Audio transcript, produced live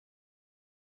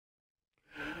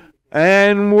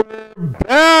And we're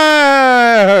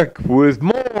back with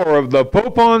more of the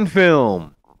Pope on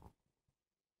Film.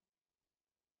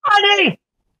 Honey!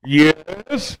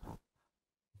 Yes?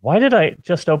 Why did I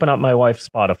just open up my wife's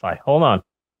Spotify? Hold on.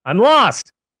 I'm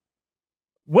lost.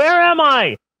 Where am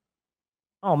I?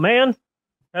 Oh, man.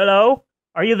 Hello?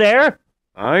 Are you there?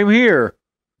 I'm here.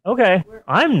 Okay.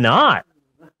 I'm not.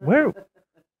 Where?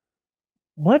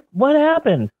 What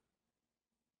happened?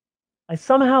 I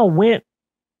somehow went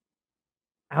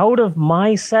out of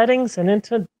my settings and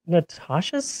into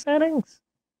Natasha's settings?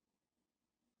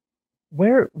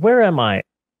 Where am I?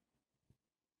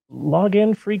 Log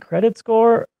in, free credit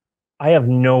score? I have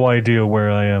no idea where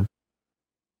I am.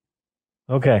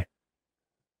 Okay.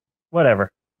 Whatever.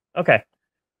 Okay.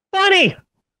 Bunny!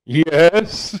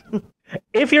 Yes?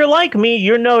 If you're like me,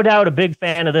 you're no doubt a big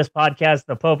fan of this podcast,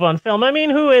 The Pope on Film. I mean,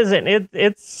 who isn't?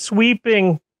 It's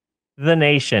sweeping the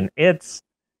nation. It's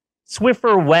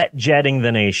Swiffer wet jetting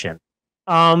the nation.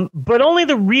 But only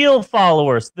the real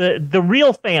followers, the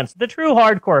real fans, the true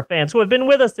hardcore fans who have been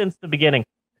with us since the beginning,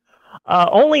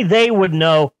 only they would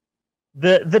know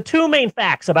the two main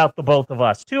facts about the both of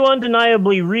us. Two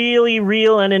undeniably really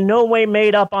real and in no way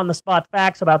made up on the spot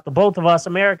facts about the both of us,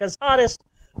 America's hottest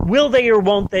will they or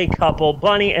won't they couple,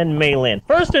 Bunny and Maylin.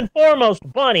 First and foremost,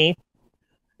 Bunny,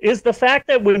 is the fact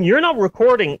that when you're not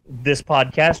recording this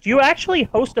podcast, you actually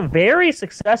host a very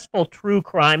successful true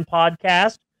crime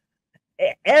podcast.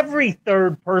 Every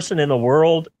third person in the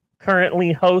world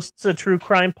currently hosts a true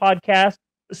crime podcast.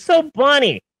 So,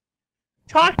 Bunny,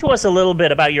 talk to us a little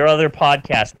bit about your other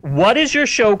podcast. What is your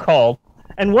show called,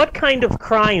 and what kind of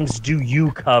crimes do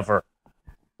you cover?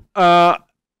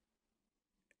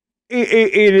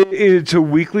 It's a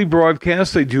weekly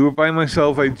broadcast. I do it by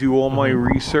myself. I do all my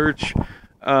research,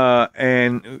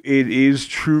 and it is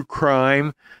true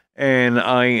crime, and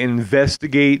I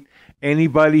investigate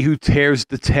anybody who tears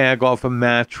the tag off a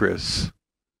mattress.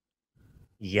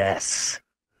 Yes.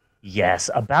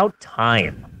 About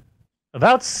time.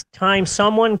 About time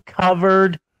someone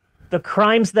covered the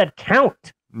crimes that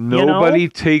count. Nobody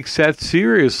takes that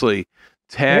seriously.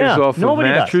 Tags off of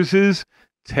mattresses,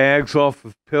 tags off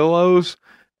of pillows.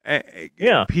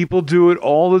 People do it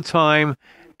all the time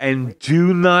and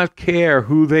do not care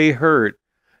who they hurt.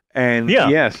 And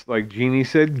yes, like Jeannie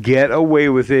said, get away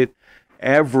with it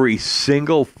every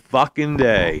single fucking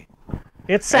day.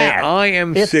 It's sad. And I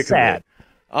am sick of it.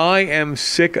 I am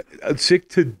sick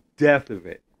to death of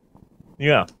it.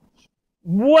 Yeah.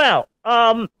 Well,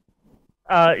 to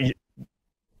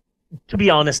be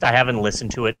honest, I haven't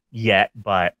listened to it yet,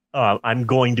 but I'm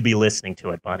going to be listening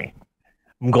to it, Bunny.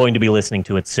 I'm going to be listening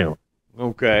to it soon.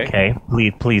 Okay. Okay.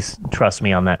 Please trust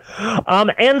me on that.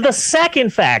 And the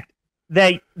second fact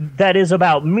that is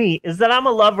about me is that I'm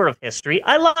a lover of history.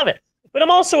 I love it. But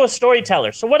I'm also a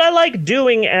storyteller. So what I like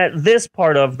doing at this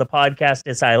part of the podcast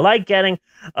is I like getting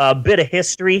a bit of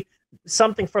history,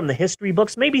 something from the history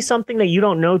books, maybe something that you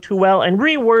don't know too well, and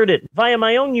reword it via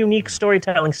my own unique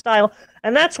storytelling style.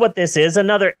 And that's what this is,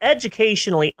 another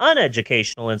educationally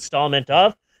uneducational installment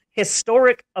of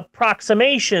Historic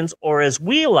Approximations, or as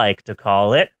we like to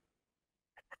call it,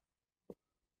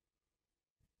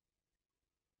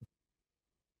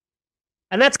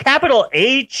 and that's capital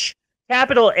H,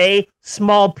 capital A,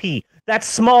 small p. That's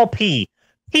small p.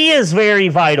 P is very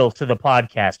vital to the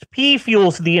podcast. P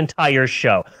fuels the entire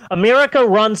show. America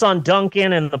runs on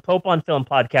Duncan, and the Pope on Film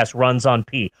podcast runs on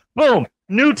P. Boom.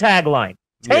 New tagline.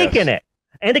 Taking it.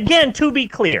 And again, to be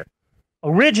clear,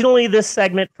 originally this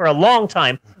segment for a long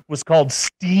time was called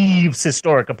Steve's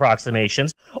Historic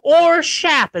Approximations, or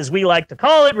SHAP, as we like to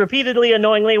call it, repeatedly,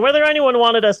 annoyingly, whether anyone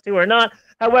wanted us to or not.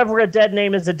 However, a dead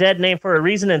name is a dead name for a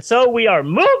reason, and so we are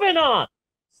moving on.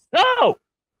 So,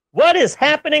 what is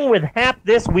happening with HAP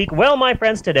this week? Well, my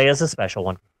friends, today is a special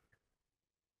one.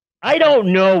 I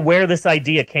don't know where this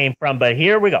idea came from, but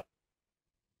here we go.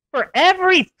 For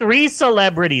every 3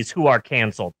 celebrities who are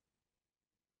canceled,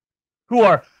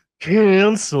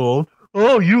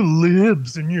 oh, you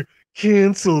libs and your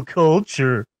cancel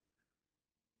culture.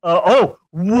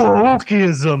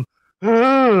 Wokeism.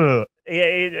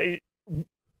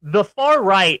 The far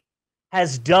right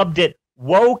has dubbed it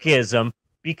wokeism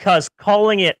because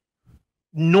calling it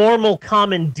normal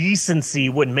common decency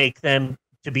would make them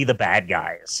to be the bad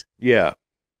guys. Yeah.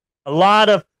 A lot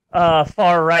of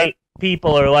far right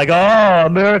people are like, oh,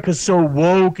 America's so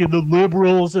woke, and the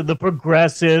liberals and the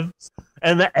progressives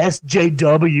and the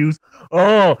SJWs,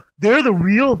 oh, they're the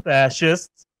real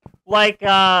fascists. Like,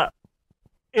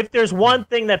 if there's one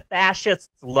thing that fascists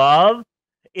love,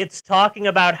 it's talking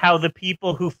about how the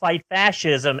people who fight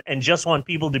fascism and just want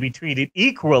people to be treated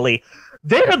equally,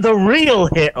 they're the real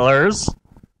Hitlers.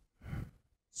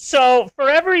 So for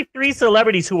every 3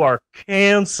 celebrities who are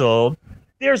canceled,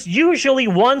 there's usually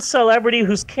 1 celebrity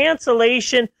whose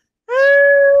cancellation,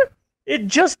 it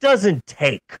just doesn't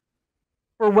take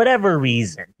for whatever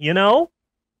reason, you know?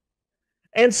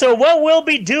 And so what we'll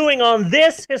be doing on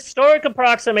this Historic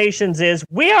Approximations is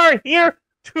we are here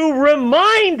to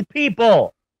remind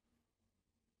people.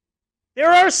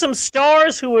 There are some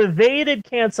stars who evaded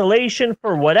cancellation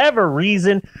for whatever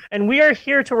reason, and we are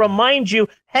here to remind you,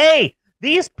 hey,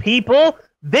 these people,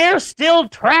 they're still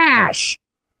trash.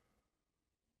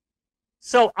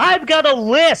 So I've got a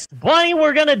list. Bonnie,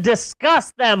 we're going to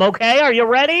discuss them, okay? Are you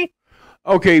ready?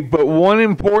 Okay, but one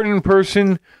important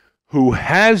person who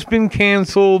has been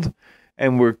canceled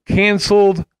and were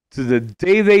canceled to the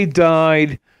day they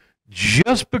died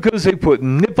just because they put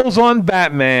nipples on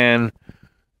Batman,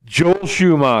 Joel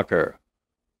Schumacher.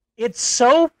 It's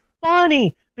so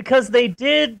funny because they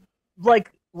did like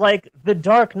The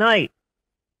Dark Knight.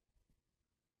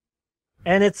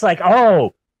 And it's like,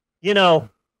 oh, you know,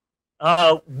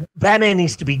 Batman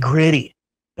needs to be gritty.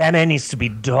 Batman needs to be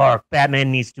dark.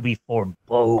 Batman needs to be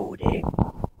foreboding.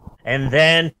 And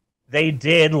then they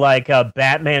did like a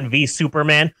Batman v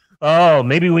Superman. Oh,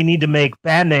 maybe we need to make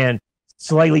Batman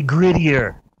slightly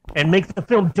grittier and make the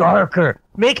film darker.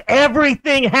 Make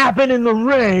everything happen in the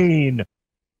rain.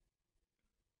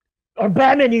 Or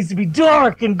Batman needs to be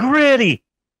dark and gritty.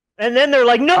 And then they're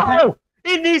like, no,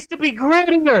 it needs to be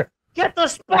grittier. Get the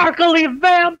sparkly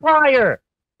vampire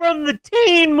from the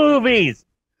teen movies.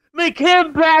 Make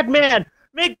him Batman.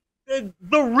 Make the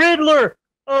Riddler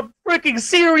a freaking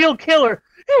serial killer.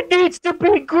 It needs to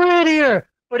be grittier.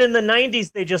 But in the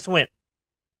 90s, they just went,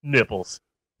 nipples.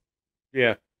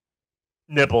 Yeah.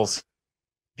 Nipples.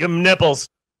 Give him nipples.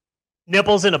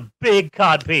 Nipples in a big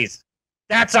codpiece.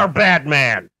 That's our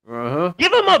Batman. Uh-huh.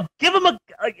 Give him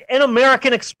an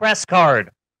American Express card.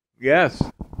 Yes.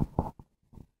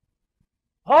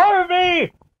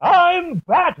 Harvey, I'm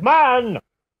Batman.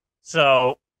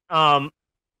 So,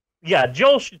 yeah,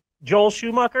 Joel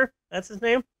Schumacher. That's his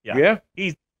name. Yeah.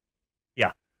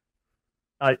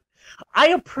 I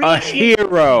appreciate a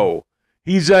hero.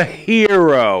 He's a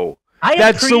hero.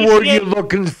 That's the word you're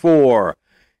looking for.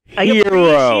 Hero. I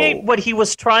appreciate what he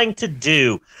was trying to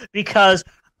do because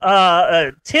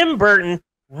Tim Burton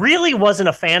really wasn't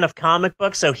a fan of comic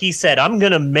books, so he said, I'm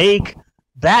going to make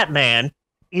Batman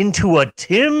into a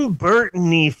Tim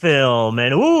Burton-y film,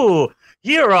 and ooh,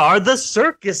 here are the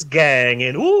circus gang,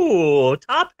 and ooh,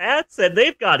 top hats, and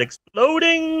they've got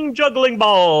exploding juggling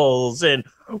balls, and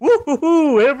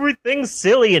woohoo, everything's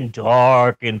silly and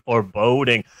dark and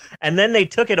foreboding. And then they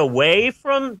took it away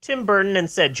from Tim Burton and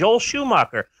said, Joel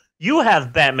Schumacher, you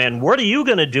have Batman, what are you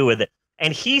going to do with it?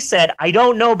 And he said, I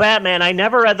don't know Batman, I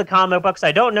never read the comic books,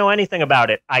 I don't know anything about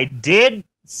it. I did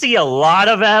see a lot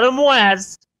of Adam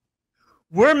West.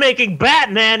 We're making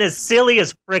Batman as silly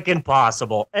as frickin'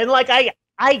 possible. And like, I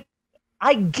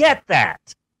get that,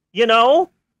 you know?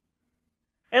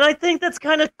 And I think that's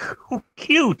kind of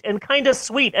cute and kind of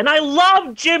sweet. And I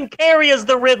love Jim Carrey as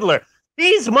the Riddler.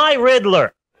 He's my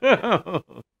Riddler. my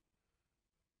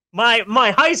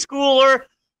high schooler,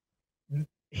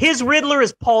 his Riddler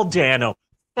is Paul Dano.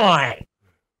 Fine.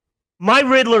 My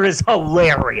Riddler is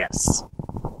hilarious,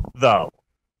 though.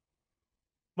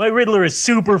 My Riddler is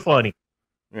super funny.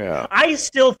 Yeah. I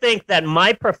still think that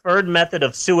my preferred method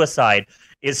of suicide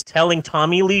is telling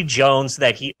Tommy Lee Jones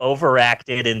that he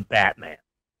overacted in Batman.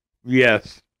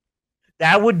 Yes.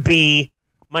 That would be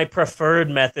my preferred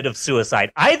method of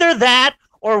suicide. Either that,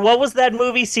 or what was that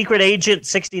movie, Secret Agent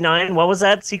 69? What was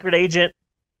that, Secret Agent?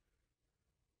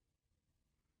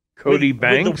 Cody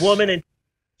Banks? With the woman, and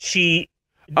she...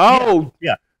 Oh!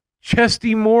 Yeah.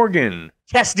 Chesty Morgan.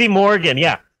 Chesty Morgan,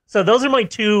 yeah. So those are my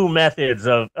 2 methods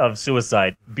of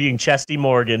suicide, being Chesty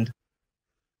Morgan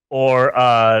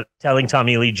or telling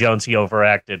Tommy Lee Jones he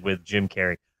overacted with Jim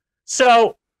Carrey.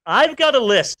 So I've got a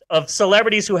list of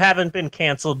celebrities who haven't been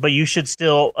canceled, but you should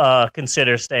still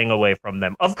consider staying away from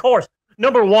them. Of course,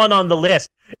 number 1 on the list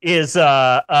is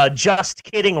Just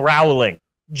Kidding Rowling.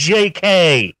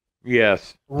 JK.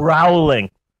 Yes.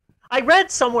 Rowling. I read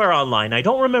somewhere online, I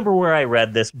don't remember where I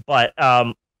read this, but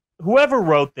whoever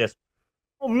wrote this,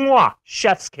 mwah,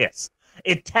 chef's kiss.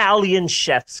 Italian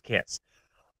chef's kiss.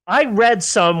 I read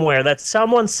somewhere that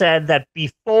someone said that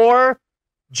before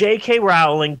J.K.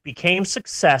 Rowling became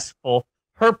successful,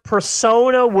 her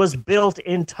persona was built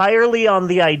entirely on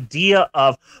the idea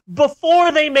of,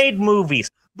 before they made movies,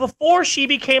 before she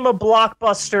became a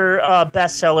blockbuster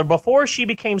bestseller, before she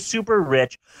became super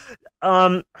rich,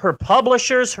 her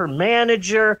publishers, her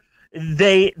manager,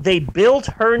 they built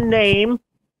her name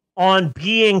on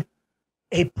being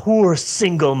a poor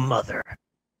single mother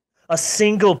a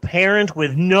single parent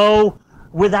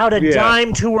without a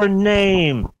dime to her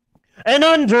name. An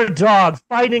underdog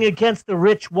fighting against the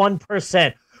rich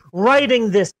 1%,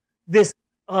 writing this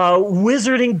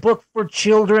wizarding book for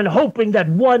children, hoping that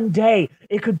one day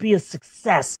it could be a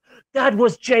success. That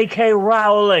was J.K.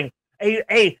 Rowling,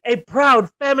 a proud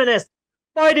feminist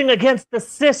fighting against the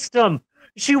system.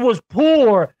 She was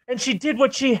poor, and she did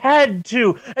what she had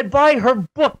to, and buy her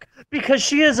book because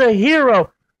she is a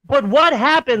hero. But what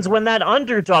happens when that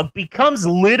underdog becomes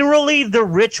literally the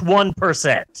rich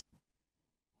 1%?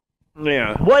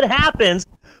 Yeah. What happens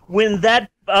when that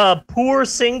poor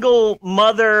single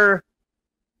mother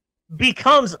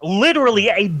becomes literally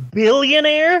a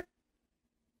billionaire?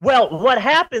 Well, what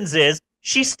happens is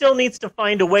she still needs to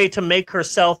find a way to make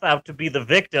herself out to be the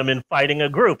victim in fighting a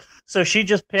group. So she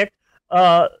just picked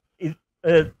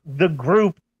the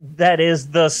group that is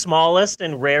the smallest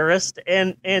and rarest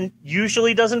and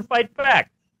usually doesn't fight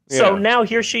back. Yeah. So now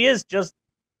here she is, just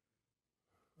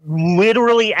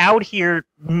literally out here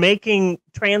making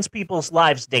trans people's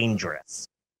lives dangerous.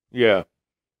 Yeah.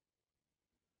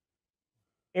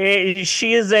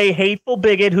 She is a hateful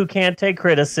bigot who can't take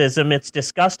criticism. It's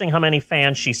disgusting how many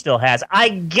fans she still has. I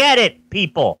get it,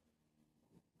 people.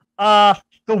 The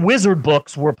wizard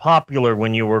books were popular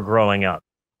when you were growing up.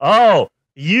 Oh,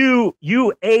 you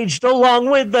aged along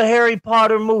with the Harry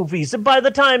Potter movies. And by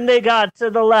the time they got to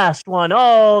the last one,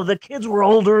 oh, the kids were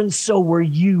older and so were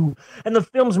you. And the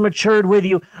films matured with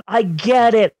you. I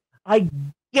get it. I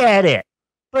get it.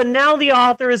 But now the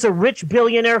author is a rich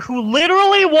billionaire who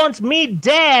literally wants me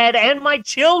dead and my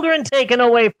children taken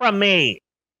away from me.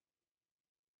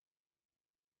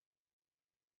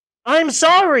 I'm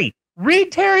sorry.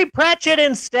 Read Terry Pratchett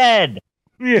instead.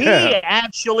 Yeah. He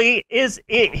actually is.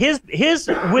 His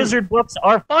wizard books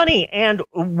are funny and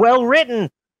well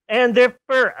written, and they're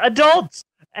for adults,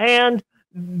 and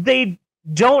they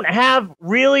don't have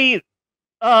really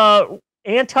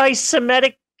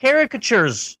anti-Semitic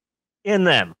caricatures in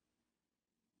them.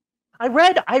 I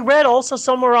read also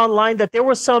somewhere online that there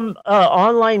was some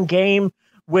online game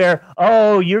where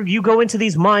you go into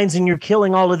these mines and you're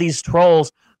killing all of these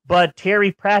trolls, but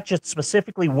Terry Pratchett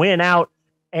specifically went out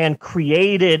and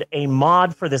created a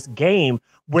mod for this game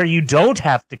where you don't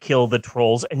have to kill the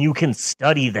trolls and you can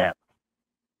study them.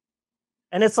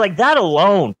 And it's like, that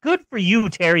alone, good for you,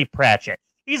 Terry Pratchett.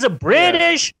 He's a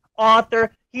British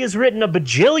author. He has written a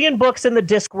bajillion books in the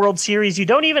Discworld series. You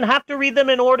don't even have to read them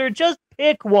in order. Just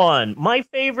pick one. My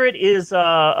favorite is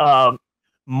Mort,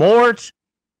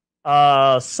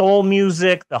 Soul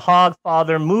Music, The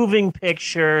Hogfather, Moving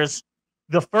Pictures,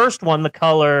 the first one, The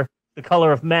Color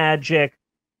of Magic,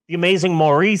 The Amazing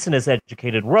Maurice and His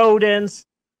Educated Rodents,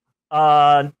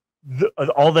 all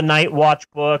the Night Watch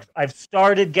books. I've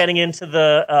started getting into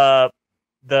the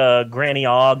Granny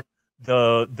Og,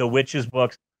 the Witches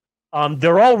books.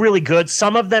 They're all really good.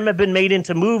 Some of them have been made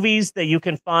into movies that you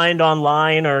can find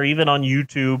online or even on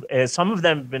YouTube. Some of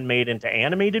them have been made into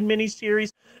animated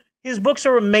miniseries. His books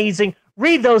are amazing.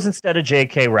 Read those instead of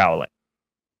J.K. Rowling.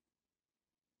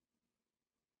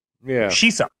 Yeah. She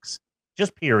sucks.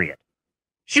 Just period.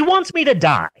 She wants me to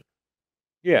die.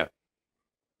 Yeah.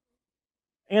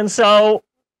 And so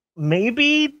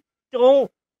maybe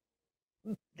don't.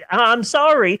 I'm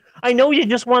sorry. I know you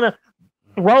just want to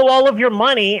throw all of your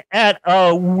money at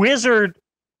a wizard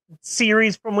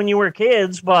series from when you were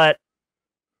kids, but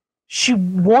she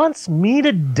wants me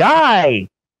to die.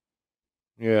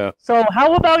 Yeah. So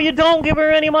how about you don't give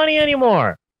her any money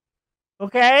anymore?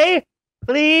 Okay?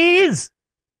 Please?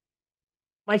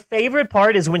 My favorite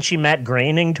part is when she Matt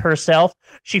Groening'd herself.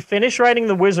 She finished writing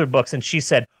the wizard books and she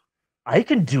said, I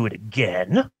can do it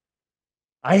again.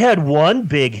 I had one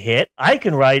big hit. I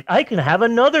can have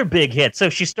another big hit. So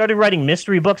she started writing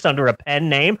mystery books under a pen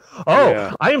name.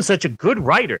 I am such a good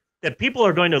writer that people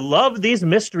are going to love these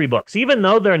mystery books, even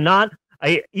though they're not.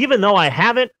 Even though I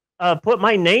haven't put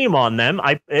my name on them.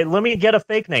 Let me get a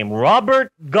fake name,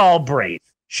 Robert Galbraith.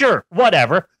 Sure,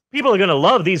 whatever. People are going to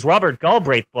love these Robert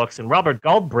Galbraith books, and Robert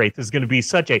Galbraith is going to be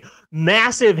such a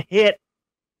massive hit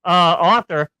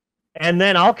author. And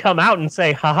then I'll come out and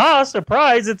say, haha,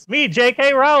 surprise, it's me,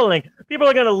 J.K. Rowling. People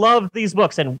are going to love these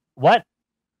books. And what?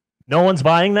 No one's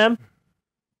buying them?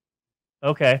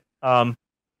 Okay. Hey,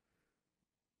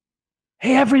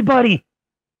 everybody.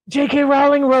 J.K.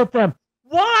 Rowling wrote them.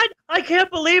 What? I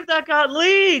can't believe that got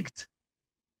leaked.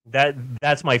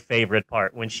 That's my favorite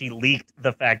part, when she leaked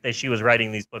the fact that she was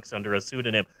writing these books under a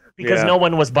pseudonym because no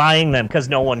one was buying them because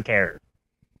no one cared.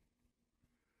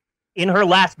 In her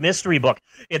last mystery book,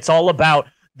 it's all about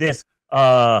this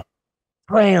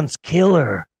trans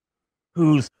killer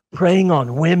who's preying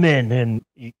on women. And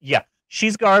yeah,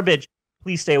 She's garbage.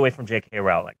 Please stay away from J.K.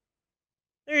 Rowling.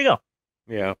 There you go.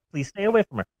 Yeah. Please stay away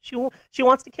from her. She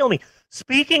wants to kill me.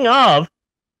 Speaking of,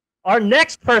 our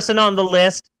next person on the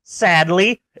list,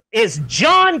 sadly, is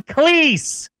John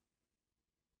Cleese.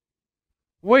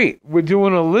 Wait, we're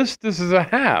doing a list? This is a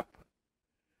hap.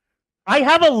 I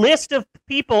have a list of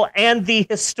people and the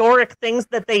historic things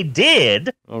that they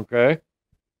did. Okay.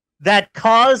 That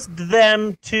caused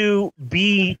them to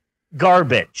be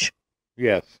garbage.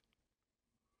 Yes.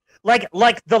 Like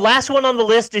the last one on the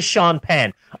list is Sean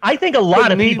Penn. I think a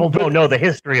lot of people don't know the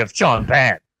history of Sean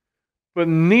Penn. But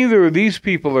neither of these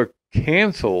people are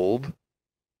canceled.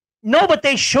 No, but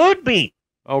they should be.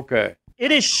 Okay.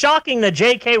 It is shocking that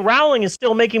J.K. Rowling is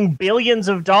still making billions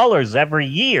of dollars every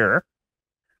year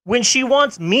when she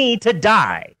wants me to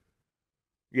die.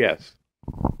 Yes.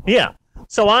 Yeah.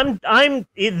 So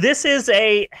this is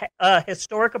a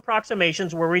historic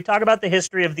approximations where we talk about the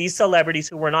history of these celebrities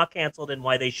who were not canceled and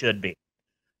why they should be.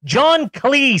 John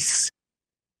Cleese.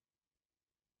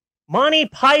 Monty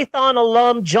Python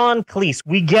alum John Cleese.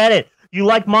 We get it. You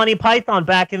liked Monty Python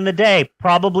back in the day,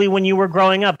 probably when you were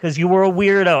growing up because you were a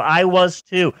weirdo. I was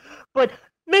too. But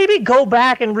maybe go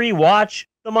back and rewatch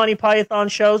the Monty Python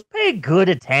shows. Pay good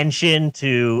attention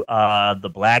to the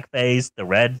blackface, the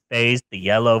red face, the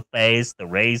yellow face, the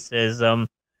racism.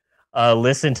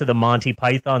 Listen to the Monty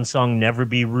Python song "Never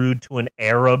Be Rude to an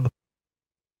Arab,"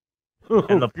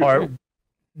 and the part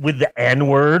with the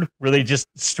N-word where they just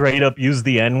straight up use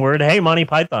the N-word. Hey, Monty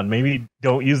Python, maybe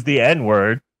don't use the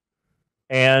N-word.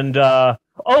 And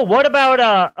what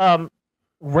about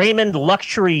Raymond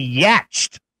Luxury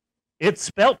Yacht? It's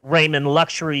spelt Raymond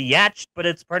Luxury Yacht, but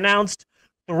it's pronounced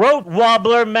Throat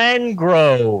Wobbler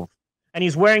Mangrove. And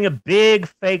he's wearing a big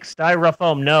fake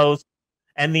styrofoam nose.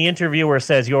 And the interviewer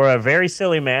says, "You're a very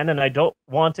silly man, and I don't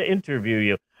want to interview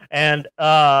you." And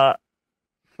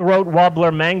Throat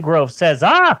Wobbler Mangrove says,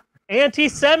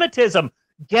 anti-Semitism.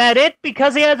 Get it?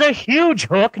 Because he has a huge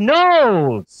hook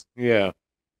nose. Yeah.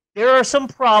 There are some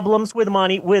problems with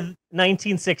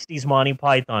 1960s Monty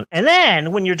Python. And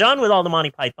then, when you're done with all the Monty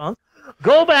Pythons,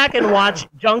 go back and watch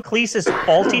John Cleese's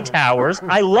Fawlty Towers.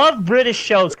 I love British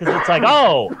shows because it's like,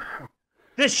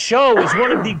 this show is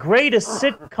one of the greatest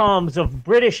sitcoms of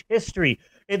British history.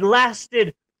 It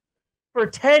lasted for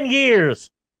 10 years,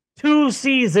 2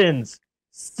 seasons,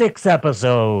 6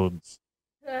 episodes.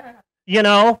 You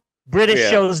know, British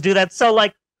shows do that. So,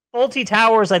 like, Fawlty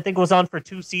Towers, I think, was on for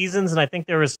 2 seasons, and I think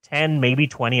there was 10, maybe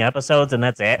 20 episodes, and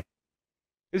that's it.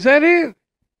 Is that it?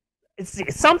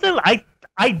 It's something.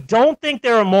 I don't think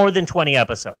there are more than 20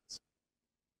 episodes.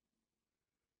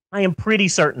 I am pretty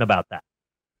certain about that.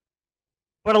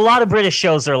 But a lot of British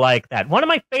shows are like that. One of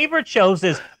my favorite shows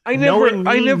is I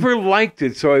never liked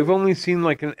it, so I've only seen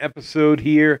like an episode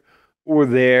here or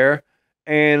there,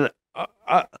 and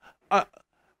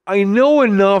I know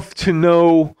enough to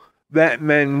know that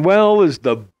Manuel is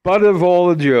the butt of all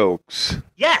the jokes.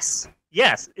 Yes.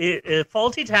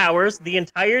 Fawlty Towers, the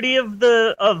entirety of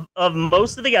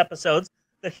most of the episodes,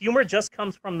 the humor just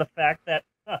comes from the fact that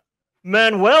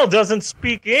Manuel doesn't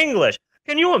speak English.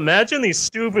 Can you imagine these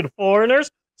stupid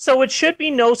foreigners? So it should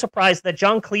be no surprise that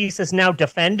John Cleese is now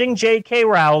defending J.K.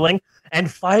 Rowling and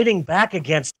fighting back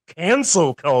against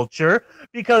cancel culture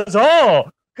because,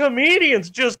 comedians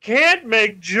just can't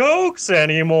make jokes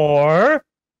anymore.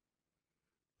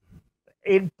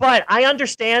 But I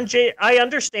understand John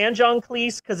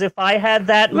Cleese because if I had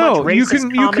that much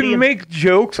racist you can make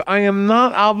jokes. I am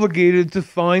not obligated to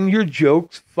find your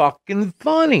jokes fucking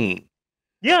funny.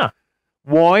 Yeah.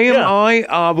 Why am I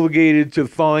obligated to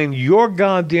find your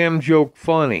goddamn joke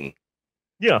funny?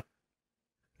 Yeah.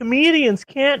 Comedians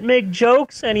can't make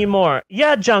jokes anymore.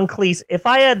 Yeah, John Cleese, if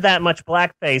I had that much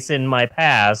blackface in my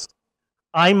past,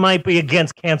 I might be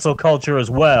against cancel culture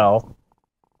as well.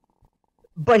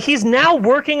 But he's now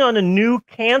working on a new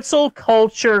cancel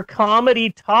culture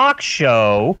comedy talk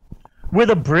show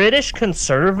with a British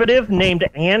conservative named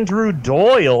Andrew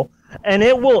Doyle, and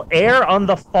it will air on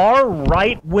the far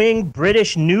right-wing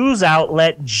British news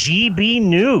outlet GB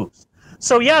News.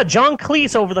 So yeah, John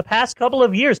Cleese over the past couple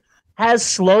of years has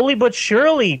slowly but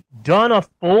surely done a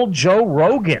full Joe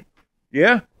Rogan.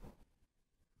 Yeah.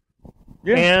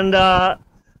 And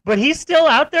but he's still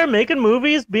out there making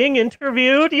movies, being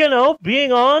interviewed,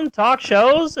 being on talk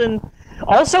shows. And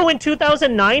also in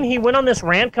 2009, he went on this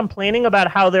rant complaining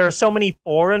about how there are so many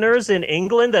foreigners in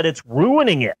England that it's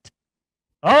ruining it.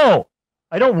 Oh,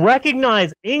 I don't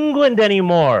recognize England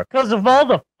anymore because of all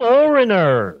the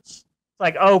foreigners. It's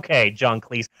like, okay, John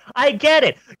Cleese, I get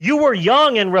it. You were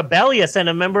young and rebellious and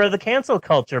a member of the cancel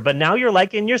culture, but now you're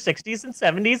like in your 60s and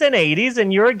 70s and 80s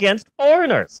and you're against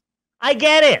foreigners. I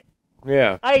get it.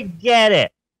 Yeah. I get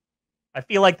it. I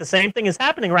feel like the same thing is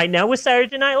happening right now with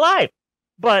Saturday Night Live.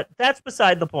 But that's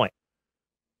beside the point.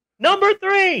 Number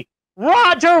 3,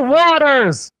 Roger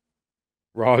Waters.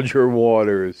 Roger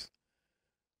Waters.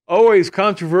 Always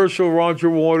controversial Roger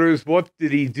Waters. What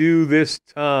did he do this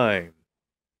time?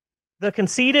 The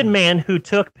conceited man who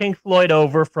took Pink Floyd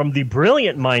over from the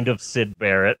brilliant mind of Syd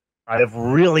Barrett. I have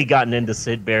really gotten into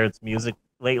Syd Barrett's music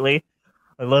lately.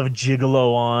 I love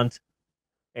Gigolo Aunt.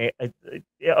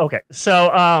 Okay,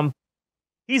 so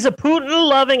he's a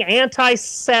Putin-loving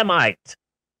anti-Semite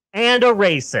and a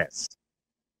racist.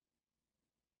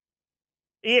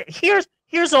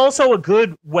 Here's also a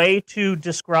good way to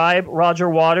describe Roger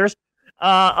Waters.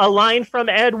 A line from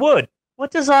Ed Wood. What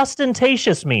does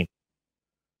ostentatious mean?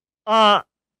 I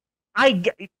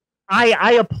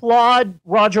applaud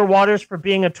Roger Waters for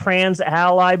being a trans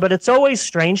ally, but it's always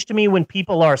strange to me when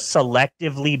people are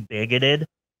selectively bigoted.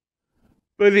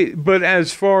 But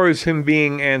as far as him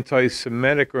being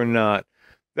anti-Semitic or not,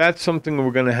 that's something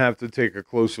we're going to have to take a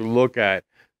closer look at.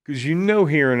 Because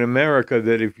here in America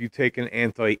that if you take an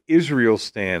anti-Israel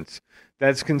stance,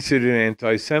 that's considered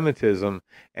anti-Semitism,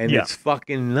 and it's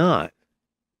fucking not.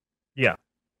 Yeah.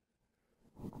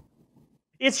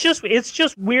 It's just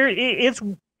weird.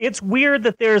 It's weird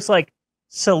that there's like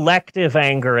selective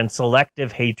anger and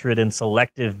selective hatred and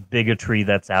selective bigotry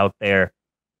that's out there,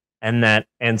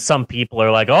 and some people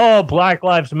are like, "Oh, Black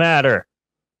Lives Matter."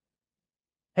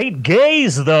 Hate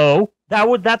gays though.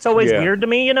 That's always weird to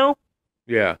me,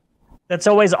 Yeah. That's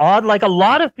always odd. Like a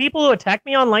lot of people who attack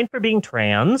me online for being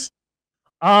trans,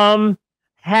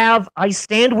 have I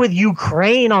stand with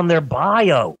Ukraine on their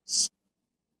bios.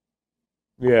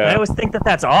 Yeah. And I always think that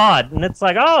that's odd. And it's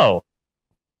like, oh,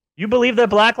 you believe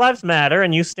that Black Lives Matter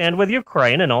and you stand with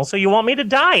Ukraine and also you want me to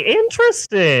die.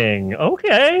 Interesting.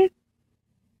 Okay.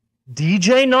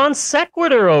 DJ Non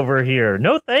Sequitur over here.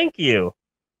 No, thank you.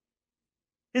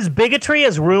 His bigotry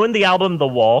has ruined the album The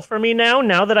Wall for me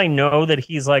now that I know that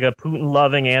he's like a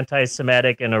Putin-loving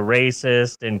anti-Semitic and a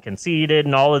racist and conceited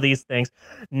and all of these things.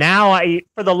 Now,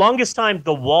 for the longest time,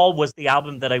 The Wall was the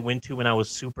album that I went to when I was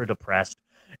super depressed.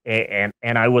 And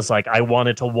I was like, I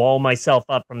wanted to wall myself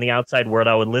up from the outside world.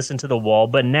 I would listen to The Wall.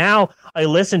 But now I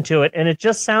listen to it, and it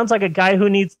just sounds like a guy who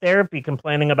needs therapy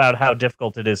complaining about how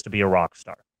difficult it is to be a rock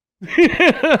star.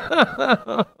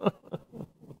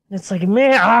 It's like,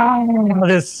 man,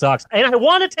 this sucks. And I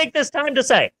want to take this time to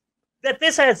say that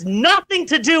this has nothing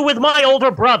to do with my older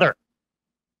brother.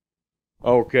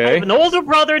 Okay. I have an older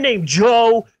brother named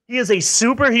Joe. He is a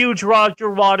super huge Roger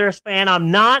Waters fan.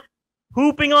 I'm not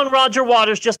hooping on Roger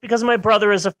Waters just because my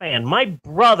brother is a fan. My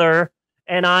brother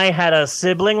and I had a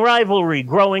sibling rivalry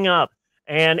growing up,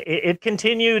 and it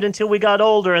continued until we got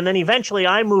older, and then eventually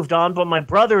I moved on, but my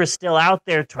brother is still out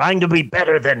there trying to be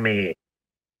better than me.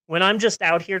 When I'm just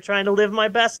out here trying to live my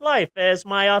best life as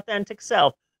my authentic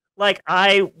self. Like,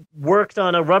 I worked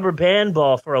on a rubber band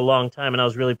ball for a long time, and I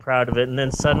was really proud of it. And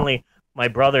then suddenly, my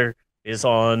brother is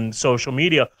on social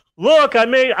media. Look,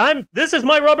 this is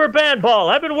my rubber band ball.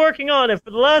 I've been working on it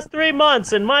for the last 3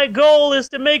 months, and my goal is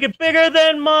to make it bigger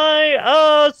than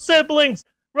my siblings'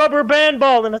 rubber band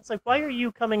ball. And it's like, why are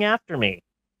you coming after me?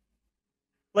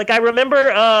 Like, I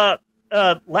remember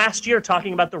last year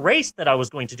talking about the race that I was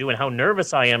going to do and how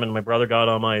nervous I am, and my brother got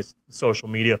on my social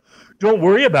media. Don't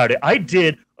worry about it. I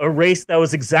did a race that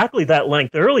was exactly that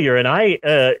length earlier, and I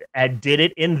did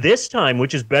it in this time,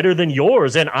 which is better than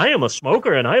yours, and I am a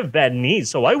smoker, and I have bad knees,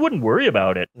 so I wouldn't worry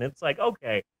about it. And it's like,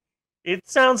 okay, it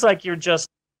sounds like you're just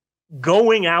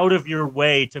going out of your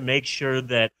way to make sure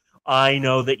that I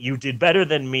know that you did better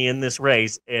than me in this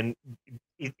race, and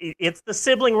it's the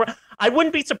sibling. I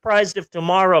wouldn't be surprised if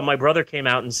tomorrow my brother came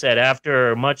out and said,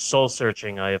 after much soul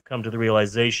searching, I have come to the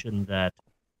realization that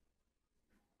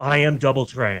I am double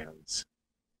trans,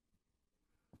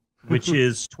 which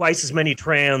is twice as many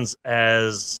trans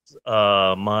as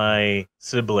my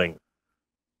sibling.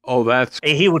 Oh,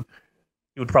 he would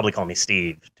probably call me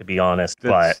Steve, to be honest.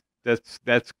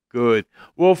 That's good.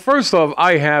 Well, first off,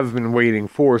 I have been waiting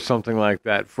for something like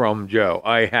that from Joe.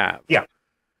 I have. Yeah.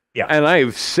 Yeah. And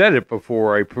I've said it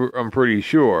before, I'm pretty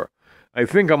sure. I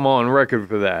think I'm on record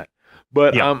for that.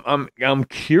 But yeah. I'm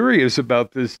curious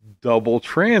about this double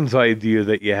trans idea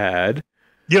that you had.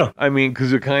 Yeah. I mean,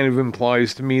 because it kind of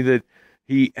implies to me that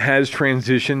he has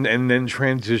transitioned and then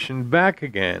transitioned back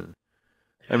again.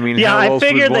 I mean, yeah, I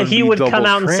figured that he would come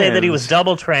out and say that he was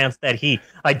double trans, that he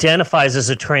identifies as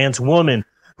a trans woman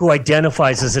who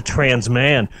identifies as a trans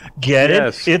man. Get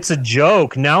it? It's a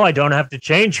joke. Now I don't have to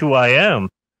change who I am.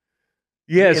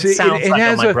 Yes, it sounds like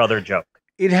a my brother joke.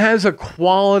 It has a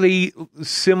quality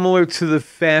similar to the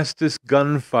Fastest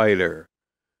Gunfighter.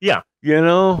 Yeah. You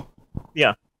know?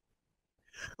 Yeah.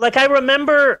 Like I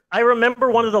remember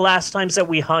one of the last times that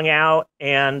we hung out,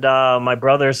 and my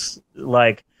brother's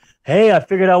like, "Hey, I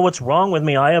figured out what's wrong with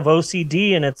me. I have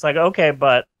OCD." And it's like, "Okay,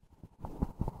 but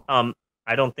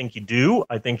I don't think you do.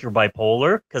 I think you're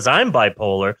bipolar, because I'm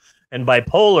bipolar, and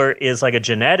bipolar is like a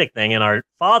genetic thing, and our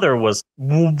father was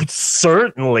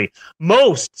certainly,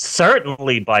 most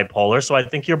certainly bipolar, so I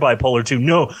think you're bipolar too."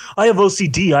 "No, I have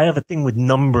OCD. I have a thing with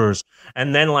numbers."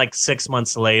 And then like 6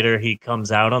 months later, he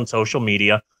comes out on social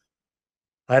media,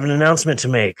 "I have an announcement to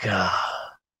make.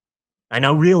 I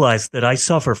now realize that I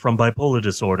suffer from bipolar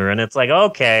disorder." And it's like,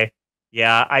 okay,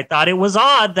 yeah, I thought it was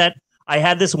odd that I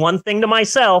had this one thing to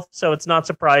myself, so it's not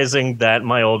surprising that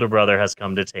my older brother has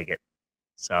come to take it.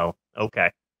 So,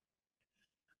 okay.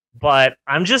 But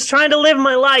I'm just trying to live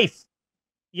my life,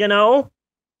 you know?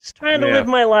 Just trying to live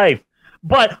my life.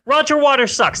 But Roger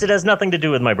Waters sucks. It has nothing to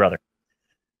do with my brother.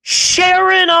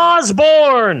 Sharon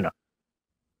Osbourne!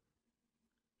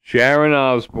 Sharon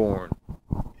Osbourne.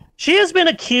 She has been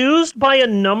accused by a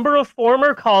number of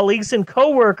former colleagues and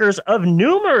co-workers of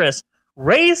numerous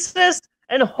racist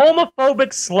and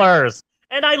homophobic slurs.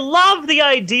 And I love the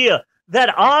idea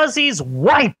that Ozzy's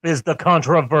wife is the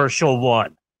controversial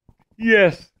one.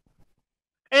 Yes.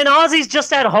 And Ozzy's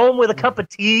just at home with a cup of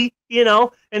tea, you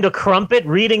know, and a crumpet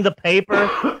reading the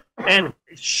paper. And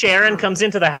Sharon comes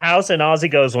into the house and Ozzy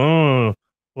goes,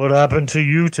 "What happened to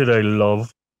you today,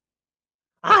 love?"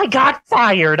 "I got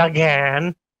fired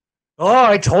again." "Oh,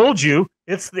 I told you.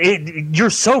 You're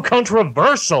so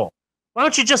controversial. Why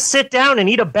don't you just sit down and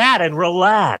eat a bat and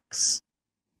relax?"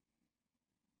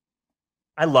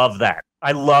 I love that.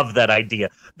 I love that idea.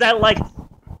 That, like,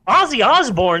 Ozzy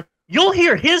Osbourne, you'll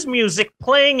hear his music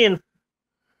playing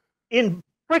in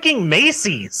freaking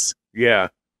Macy's. Yeah.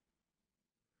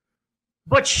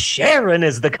 But Sharon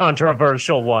is the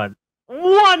controversial one.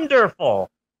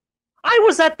 Wonderful. I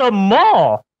was at the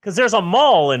mall, because there's a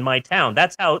mall in my town.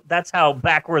 That's how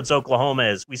backwards Oklahoma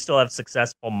is. We still have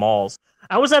successful malls.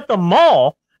 I was at the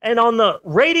mall, and on the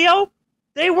radio,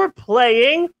 they were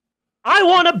playing "I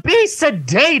Want to Be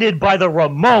Sedated" by the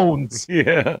Ramones.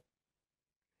 Yeah.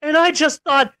 And I just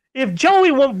thought, if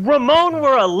Joey Ramone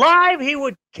were alive, he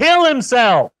would kill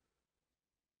himself.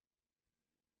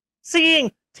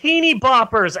 Seeing teeny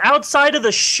boppers outside of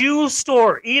the shoe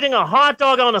store eating a hot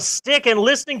dog on a stick and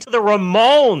listening to the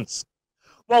Ramones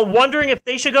while wondering if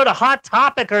they should go to Hot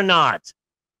Topic or not.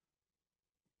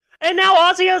 And now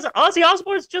Ozzy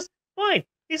Osbourne's just fine.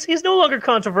 He's no longer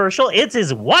controversial. It's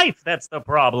his wife that's the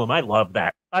problem. I love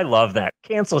that. I love that.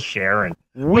 Cancel Sharon.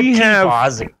 We have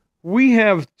Ozzy. We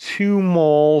have 2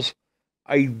 malls.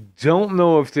 I don't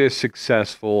know if they're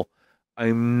successful.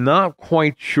 I'm not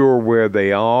quite sure where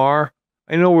they are.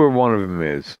 I know where one of them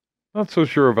is. Not so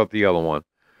sure about the other one.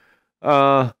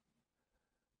 I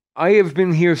have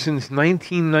been here since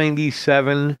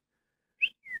 1997.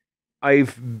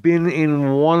 I've been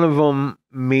in one of them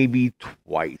maybe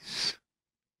twice.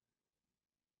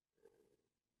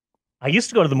 I used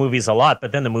to go to the movies a lot,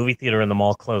 but then the movie theater in the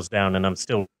mall closed down, and I'm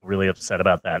still really upset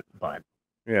about that. But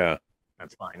yeah,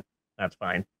 that's fine. That's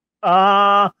fine.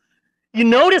 You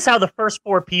notice how the first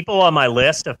 4 people on my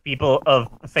list of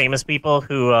famous people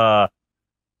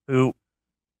who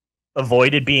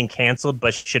avoided being canceled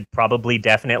but should probably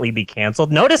definitely be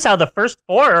canceled. Notice how the first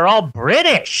 4 are all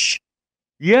British.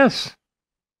 Yes.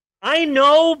 I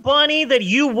know, Bunny, that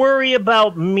you worry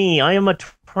about me. I am a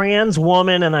trans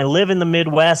woman, and I live in the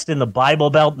Midwest, in the Bible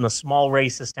Belt, in a small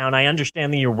racist town. I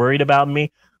understand that you're worried about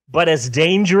me, but as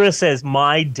dangerous as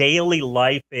my daily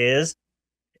life is,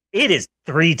 it is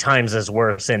 3 times as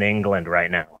worse in England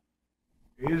right now.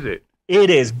 Is it? It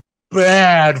is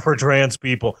bad for trans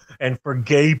people, and for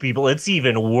gay people, it's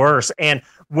even worse. And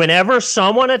whenever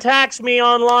someone attacks me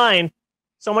online,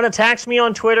 someone attacks me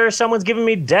on Twitter, someone's giving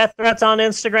me death threats on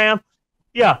Instagram,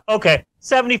 yeah, okay,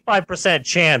 75%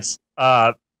 chance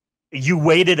you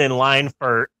waited in line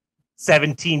for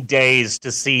 17 days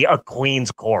to see a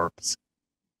queen's corpse.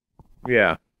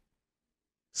 Yeah.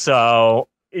 So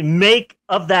make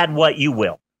of that what you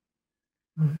will.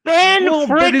 Ben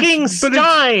freaking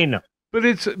Stein. But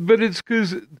it's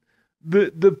because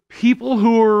the people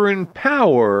who are in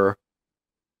power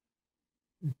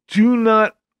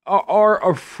are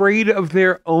afraid of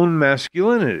their own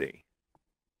masculinity.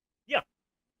 Yeah.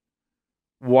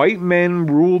 White men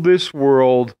rule this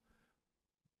world.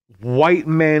 White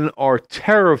men are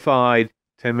terrified,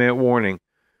 10-minute warning,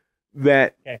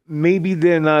 that maybe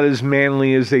they're not as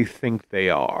manly as they think they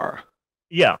are.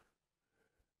 Yeah.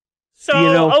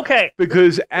 So, okay.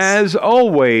 Because as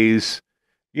always,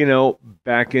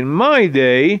 back in my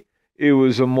day, it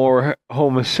was a more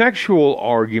homosexual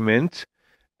argument,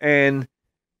 and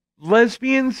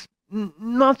lesbians,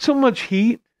 not so much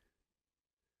heat.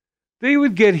 They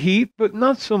would get heat, but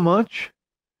not so much.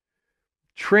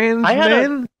 Trans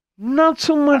men, not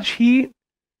so much heat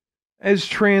as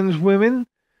trans women.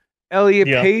 Elliot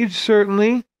Page,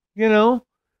 certainly, you know.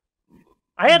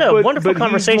 I had a wonderful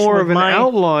conversation he's more with of an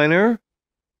outliner.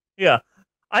 Yeah.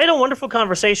 I had a wonderful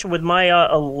conversation with my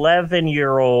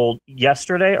 11-year-old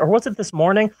yesterday, or was it this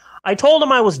morning? I told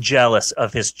him I was jealous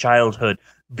of his childhood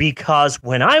because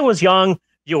when I was young,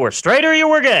 you were straight or you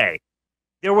were gay.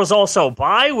 There was also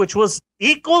bi, which was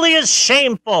equally as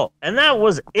shameful, and that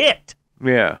was it.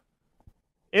 Yeah.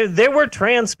 There were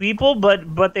trans people,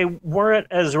 but they weren't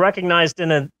as recognized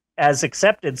and as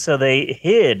accepted, so they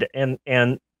hid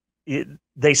and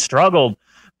they struggled.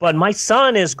 But my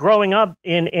son is growing up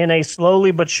in a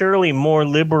slowly but surely more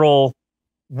liberal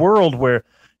world where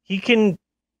he can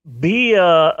be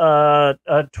a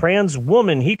trans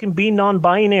woman, he can be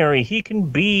non-binary, he can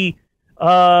be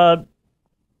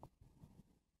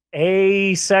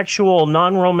asexual,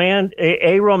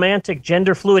 aromantic,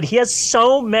 gender fluid. He has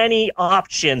so many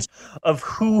options of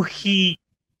who he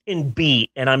can be,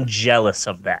 and I'm jealous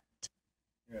of that.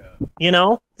 Yeah. You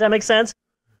know? Does that make sense?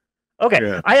 Okay,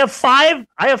 yeah. I have five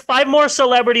more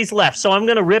celebrities left, so I'm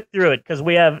going to rip through it because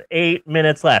we have 8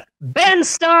 minutes left. Ben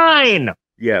Stein!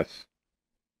 Yes.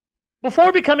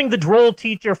 Before becoming the droll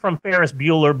teacher from Ferris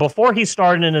Bueller, before he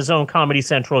starred in his own Comedy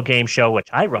Central game show, which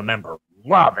I remember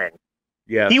loving,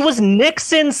 yes, he was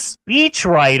Nixon's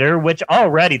speechwriter, which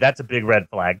already, that's a big red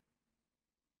flag.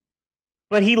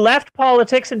 But he left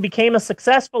politics and became a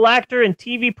successful actor and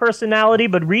TV personality,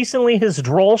 but recently his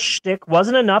droll shtick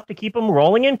wasn't enough to keep him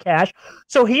rolling in cash,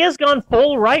 so he has gone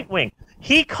full right-wing.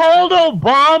 He called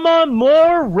Obama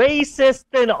more racist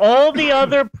than all the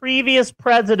other previous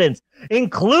presidents,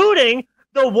 including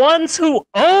the ones who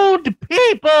owned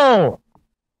people.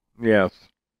 Yes.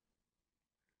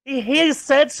 He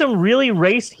said some really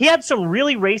he had some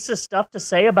really racist stuff to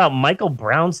say about Michael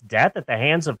Brown's death at the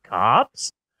hands of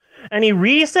cops. And he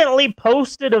recently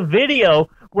posted a video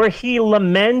where he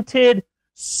lamented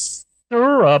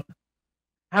syrup,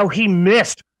 how he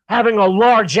missed having a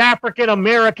large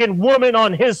African-American woman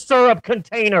on his syrup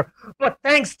container. But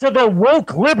thanks to the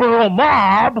woke liberal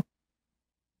mob.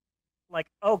 Like,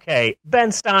 okay,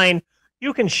 Ben Stein,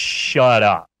 you can shut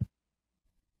up.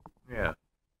 Yeah.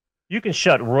 You can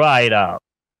shut right up.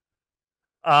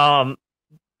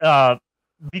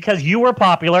 Because you were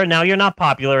popular, now you're not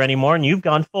popular anymore, and you've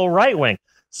gone full right-wing.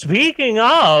 Speaking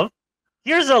of,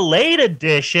 here's a late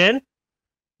edition,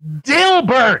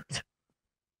 Dilbert.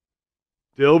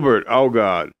 Dilbert, oh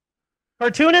God.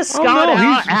 Cartoonist Scott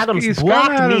Adams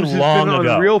blocked me long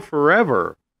ago. Unreal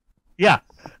forever. Yeah.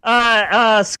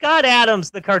 Scott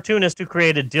Adams, the cartoonist who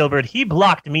created Dilbert, he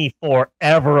blocked me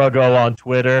forever ago on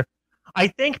Twitter. I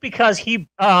think because he's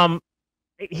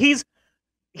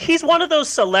one of those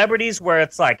celebrities where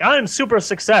it's like, I'm super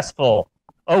successful.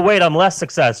 Oh, wait, I'm less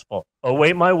successful. Oh,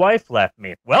 wait, my wife left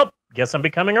me. Well, guess I'm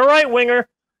becoming a right-winger.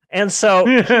 And so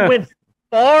he went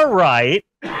far right.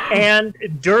 And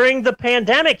during the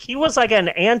pandemic, he was like an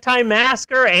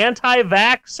anti-masker,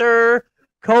 anti-vaxxer.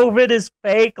 COVID is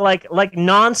fake, like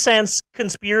nonsense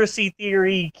conspiracy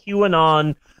theory,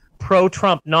 QAnon,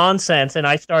 pro-Trump nonsense. And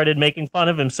I started making fun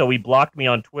of him, so he blocked me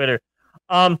on Twitter.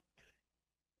 A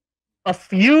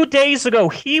few days ago,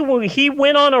 he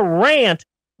went on a rant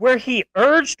where he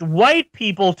urged white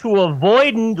people to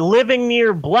avoid living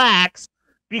near blacks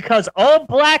because all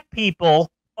black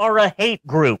people are a hate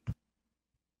group.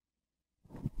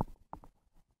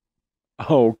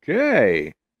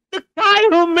 Okay. The guy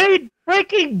who made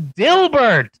freaking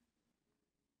Dilbert.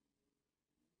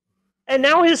 And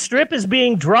now his strip is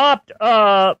being dropped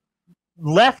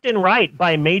left and right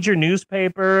by major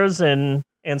newspapers and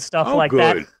stuff like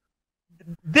that.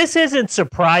 This isn't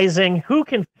surprising. Who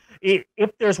can,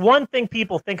 if there's one thing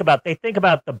people think about, they think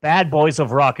about the bad boys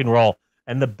of rock and roll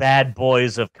and the bad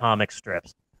boys of comic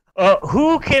strips.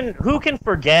 Who can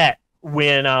forget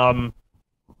when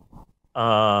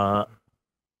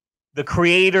the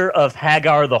creator of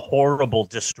Hagar the Horrible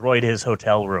destroyed his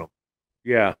hotel room?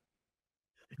 Yeah.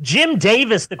 Jim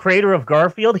Davis, the creator of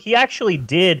Garfield, he actually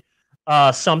did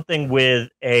something with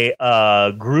an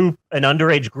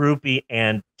underage groupie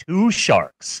and 2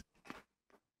 sharks,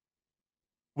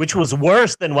 which was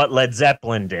worse than what Led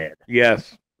Zeppelin did.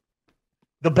 Yes.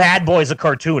 The bad boys of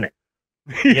cartooning,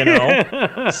 you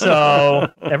know?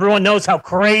 So everyone knows how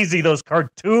crazy those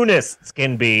cartoonists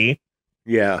can be.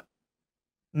 Yeah.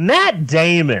 Matt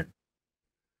Damon.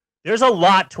 There's a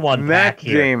lot to unpack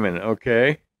here. Matt Damon,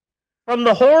 okay. From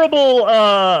the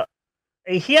horrible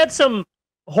he had some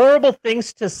horrible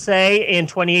things to say in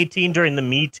 2018 during the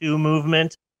Me Too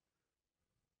movement.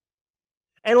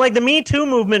 And like the Me Too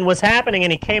movement was happening,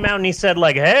 and he came out and he said,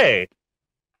 like, hey,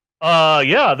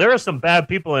 yeah, there are some bad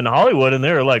people in Hollywood, and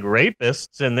they're like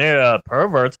rapists and they're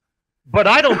perverts. But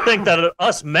I don't think that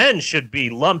us men should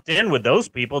be lumped in with those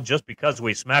people just because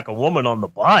we smack a woman on the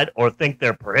butt or think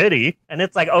they're pretty. And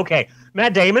it's like, okay,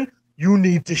 Matt Damon, you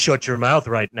need to shut your mouth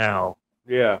right now.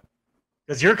 Yeah.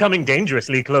 Because you're coming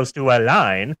dangerously close to a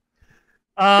line.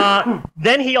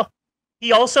 Then he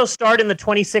also starred in the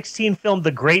 2016 film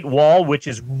The Great Wall, which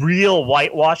is real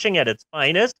whitewashing at its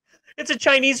finest. It's a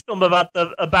Chinese film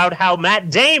about how Matt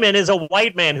Damon is a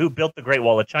white man who built the Great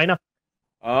Wall of China.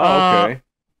 Oh, okay.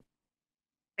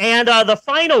 And the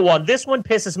final one, this one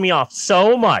pisses me off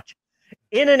so much.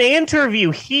 In an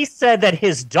interview, he said that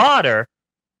his daughter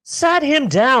sat him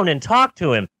down and talked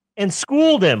to him and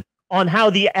schooled him on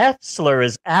how the F slur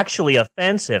is actually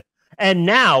offensive. And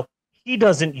now he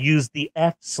doesn't use the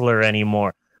F slur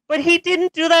anymore. But he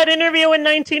didn't do that interview in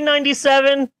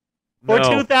 1997 or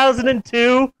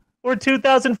 2002 or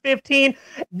 2015.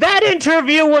 That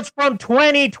interview was from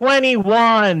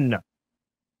 2021.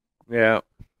 Yeah.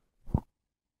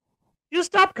 You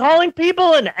stop calling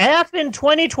people an F in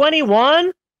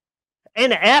 2021?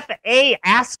 An F-A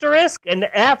asterisk? An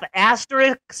F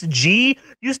asterisk G?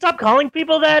 You stop calling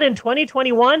people that in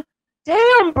 2021?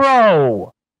 Damn,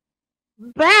 bro!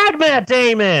 Bad Matt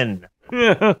Damon!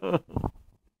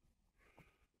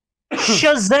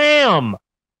 Shazam!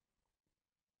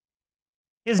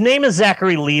 His name is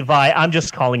Zachary Levi. I'm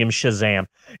just calling him Shazam.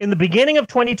 In the beginning of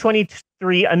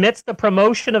 2023, amidst the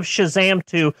promotion of Shazam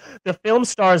 2, the film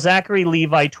star Zachary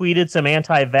Levi tweeted some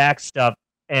anti-vax stuff.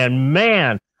 And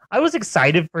man, I was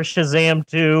excited for Shazam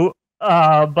 2.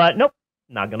 But nope,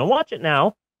 not going to watch it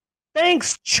now.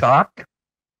 Thanks, Chuck.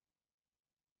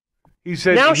 He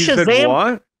said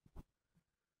what?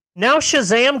 Now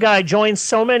Shazam guy joins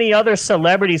so many other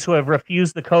celebrities who have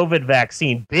refused the COVID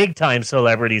vaccine. Big time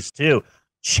celebrities, too.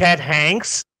 Chet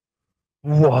Hanks?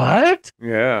 What?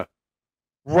 Yeah.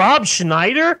 Rob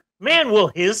Schneider? Man,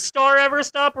 will his star ever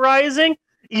stop rising?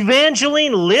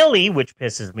 Evangeline Lilly, which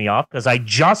pisses me off because I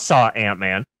just saw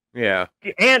Ant-Man. Yeah.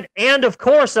 And of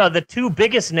course, the two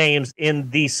biggest names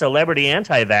in the celebrity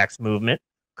anti-vax movement,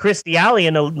 Kirstie Alley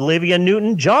and Olivia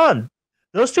Newton-John.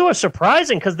 Those two are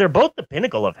surprising because they're both the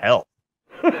pinnacle of health.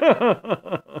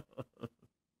 I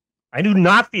do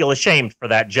not feel ashamed for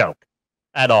that joke.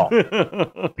 At all.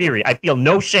 Period. I feel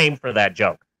no shame for that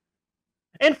joke.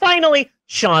 And finally,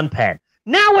 Sean Penn.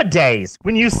 Nowadays,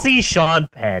 when you see Sean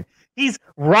Penn, he's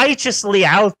righteously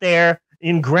out there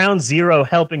in ground zero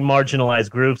helping marginalized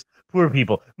groups, poor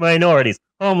people, minorities,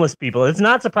 homeless people. It's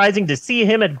not surprising to see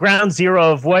him at ground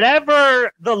zero of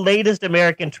whatever the latest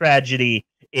American tragedy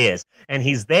is. And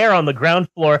he's there on the ground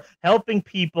floor helping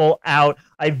people out.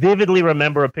 I vividly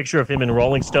remember a picture of him in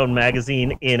Rolling Stone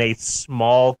magazine in a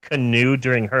small canoe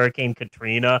during Hurricane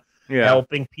Katrina,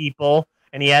 helping people.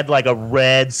 And he had like a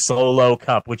red Solo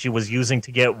cup, which he was using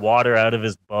to get water out of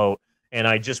his boat. And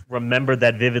I just remembered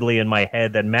that vividly in my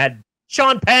head that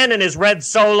Sean Penn and his red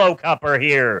Solo cup are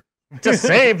here to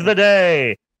save the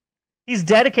day. He's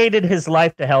dedicated his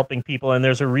life to helping people, and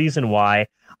there's a reason why.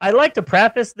 I'd like to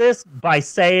preface this by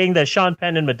saying that Sean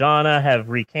Penn and Madonna have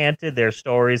recanted their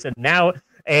stories, and now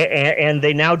and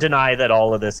they now deny that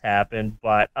all of this happened.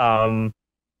 But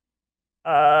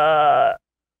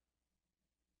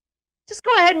just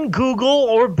go ahead and Google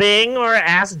or Bing or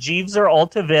Ask Jeeves or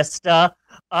Alta Vista,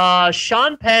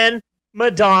 Sean Penn,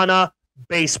 Madonna,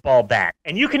 baseball bat,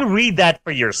 and you can read that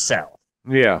for yourself.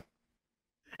 Yeah,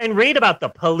 and read about the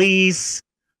police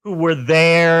who were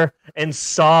there and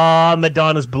saw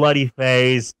Madonna's bloody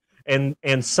face and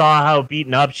saw how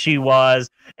beaten up she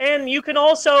was. And you can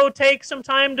also take some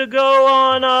time to go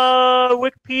on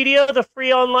Wikipedia, the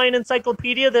free online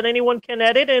encyclopedia that anyone can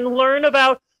edit, and learn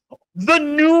about the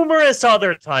numerous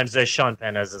other times that Sean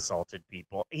Penn has assaulted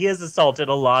people. He has assaulted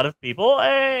a lot of people,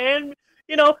 and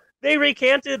you know, they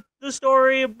recanted the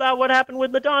story about what happened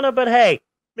with Madonna, but hey,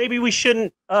 maybe we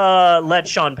shouldn't let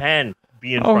Sean Penn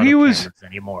be in front of cameras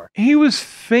anymore. He was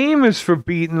famous for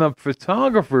beating up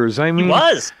photographers. I mean, he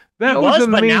was a major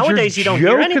but nowadays you don't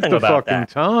hear anything about that.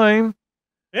 Time.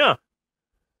 Yeah.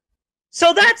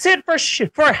 So that's it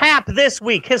for HAP this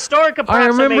week. Historic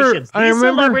approximations. These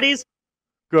celebrities.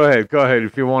 Go ahead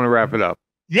if you want to wrap it up.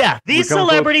 Yeah, these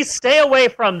celebrities, stay away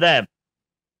from them.